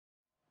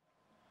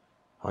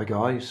Hi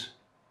guys,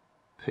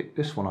 picked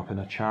this one up in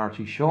a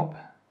charity shop.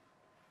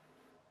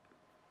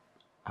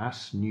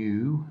 As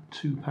new,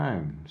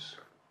 £2.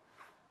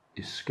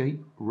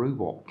 Escape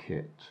Robot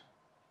Kit.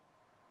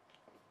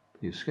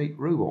 The Escape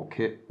Robot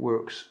Kit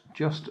works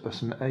just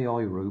as an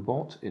AI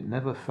robot. It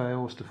never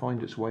fails to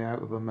find its way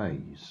out of a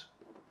maze.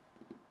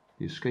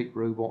 The Escape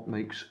Robot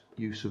makes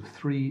use of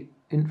 3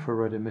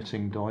 infrared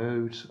emitting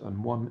diodes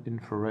and 1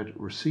 infrared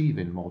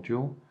receiving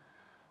module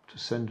to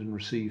send and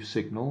receive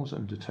signals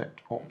and detect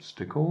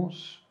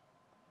obstacles.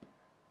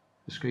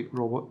 Escape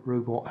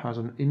Robot has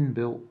an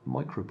inbuilt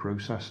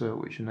microprocessor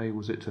which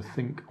enables it to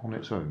think on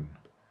its own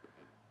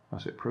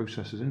as it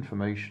processes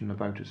information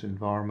about its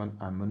environment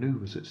and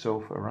maneuvers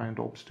itself around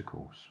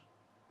obstacles.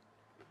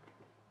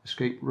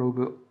 Escape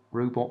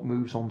Robot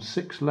moves on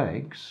 6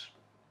 legs.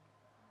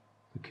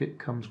 The kit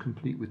comes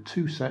complete with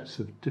 2 sets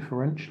of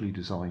differentially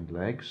designed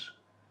legs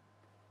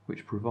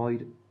which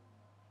provide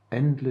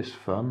endless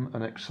fun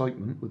and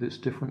excitement with its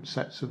different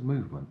sets of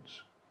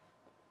movements.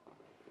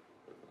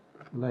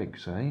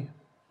 Legs, eh?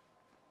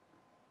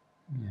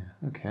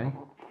 Yeah, okay.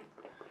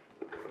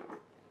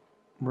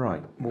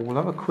 Right, well, we'll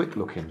have a quick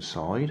look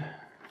inside.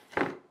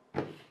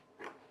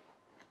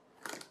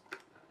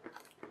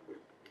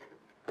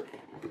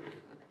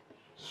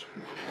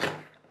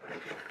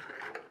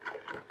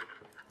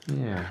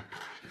 Yeah.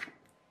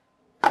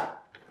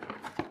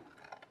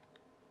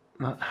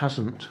 That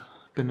hasn't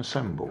been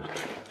assembled.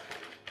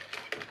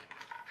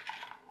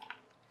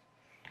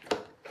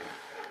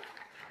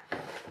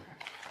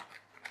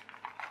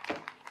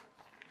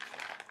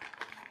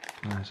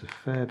 There's a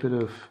fair bit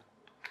of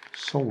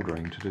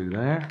soldering to do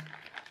there.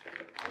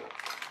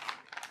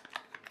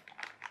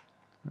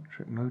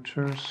 Electric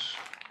motors,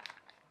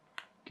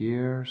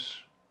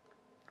 gears.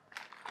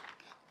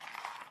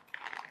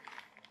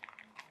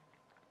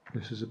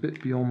 This is a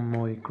bit beyond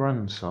my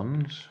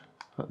grandsons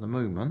at the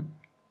moment.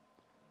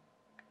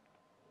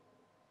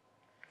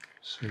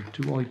 So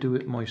do I do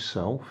it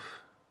myself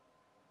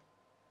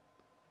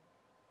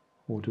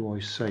or do I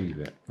save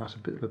it? That's a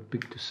bit of a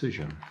big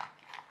decision.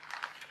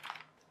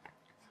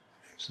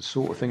 It's the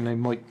sort of thing they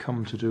might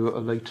come to do at a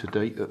later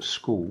date at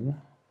school.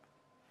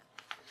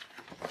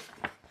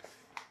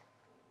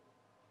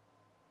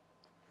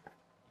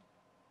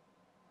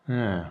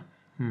 Yeah,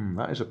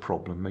 that is a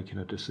problem, making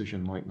a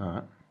decision like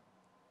that.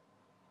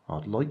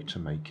 I'd like to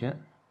make it.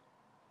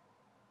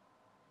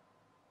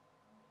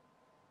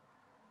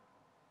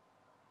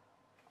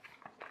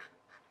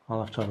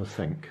 I'll have to have a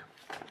think.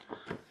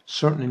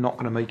 Certainly not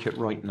going to make it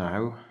right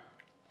now.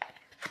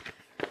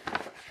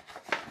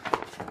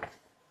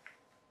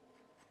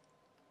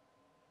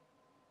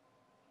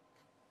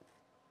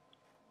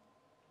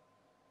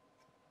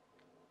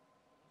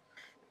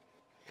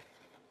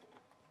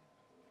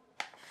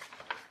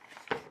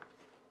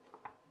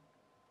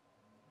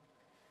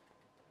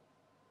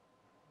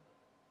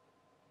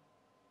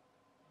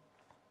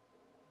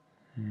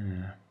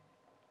 Yeah.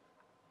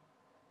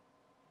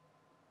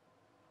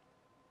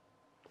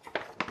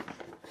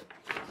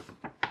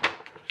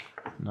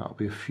 And that'll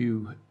be a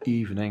few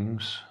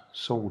evenings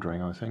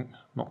soldering, I think.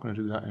 Not going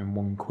to do that in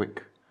one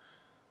quick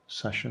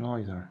session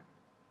either.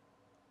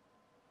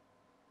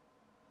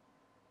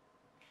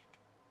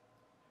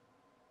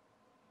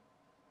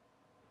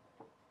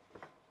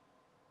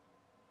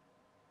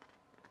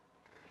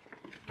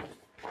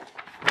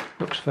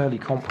 Looks fairly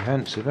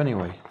comprehensive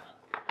anyway.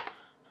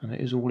 And it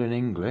is all in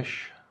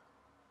English.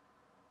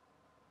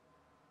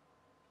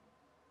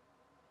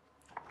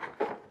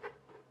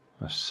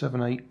 A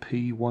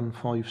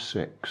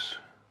 78P156.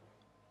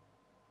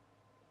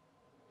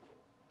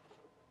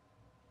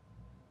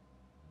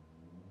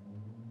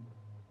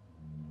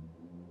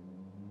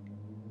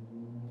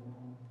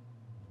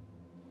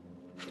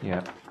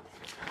 Yeah,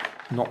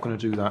 not going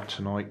to do that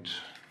tonight.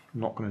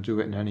 Not going to do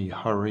it in any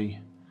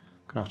hurry.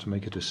 Going to have to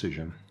make a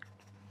decision.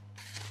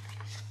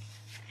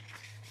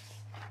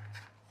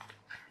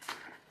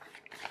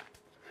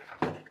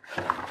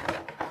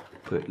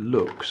 But it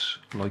looks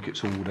like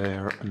it's all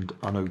there and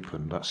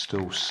unopened. That's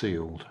still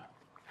sealed.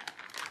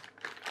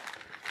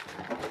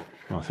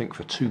 And I think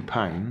for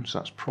 £2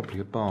 that's probably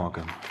a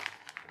bargain.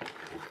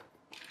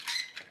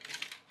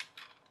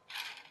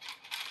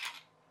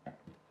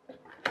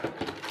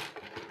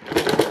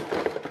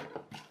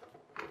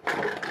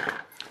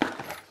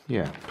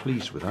 Yeah,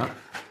 pleased with that.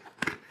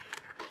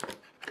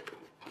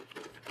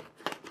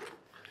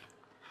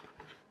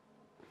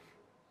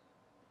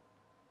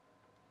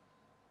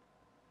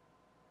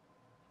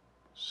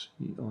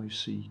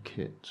 CIC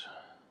kit.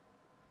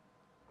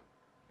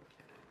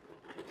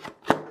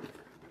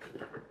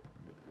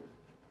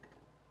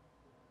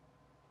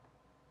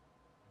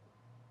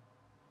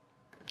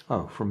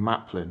 Oh, from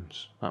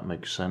Maplins. That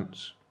makes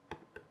sense.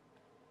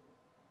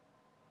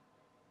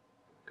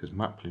 Because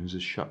Maplins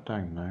is shut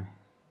down now.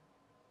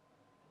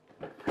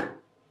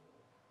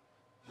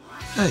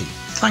 Hey,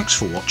 thanks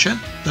for watching.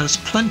 There's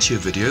plenty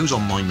of videos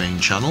on my main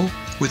channel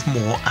with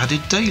more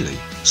added daily,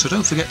 so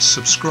don't forget to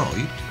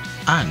subscribe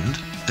and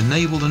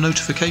enable the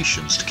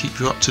notifications to keep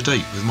you up to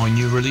date with my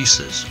new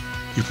releases.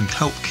 You can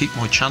help keep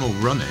my channel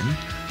running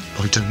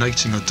by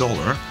donating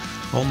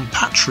 $1 on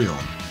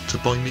Patreon to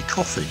buy me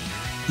coffee.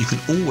 You can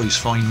always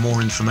find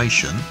more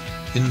information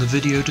in the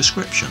video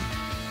description.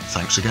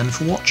 Thanks again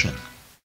for watching.